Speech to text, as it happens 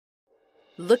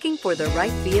Looking for the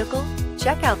right vehicle?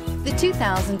 Check out the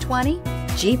 2020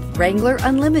 Jeep Wrangler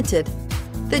Unlimited.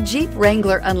 The Jeep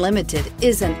Wrangler Unlimited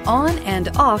is an on- and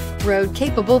off-road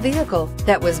capable vehicle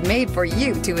that was made for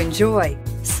you to enjoy.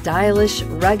 Stylish,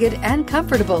 rugged, and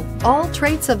comfortable, all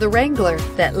traits of the Wrangler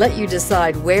that let you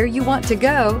decide where you want to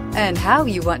go and how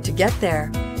you want to get there,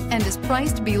 and is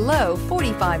priced below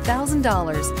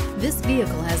 $45,000. This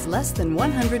vehicle has less than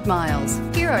 100 miles.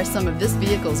 Here are some of this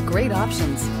vehicle's great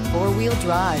options: four-wheel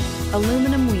drive,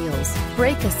 aluminum wheels,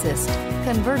 brake assist,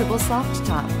 convertible soft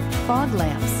top, fog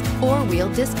lamps, four-wheel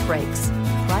disc brakes,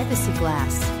 privacy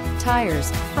glass,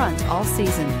 tires front all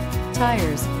season,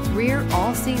 tires rear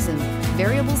all season,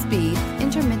 variable speed,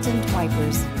 intermittent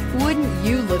wipers. Wouldn't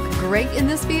you look great in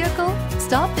this vehicle?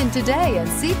 Stop in today and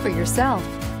see for yourself.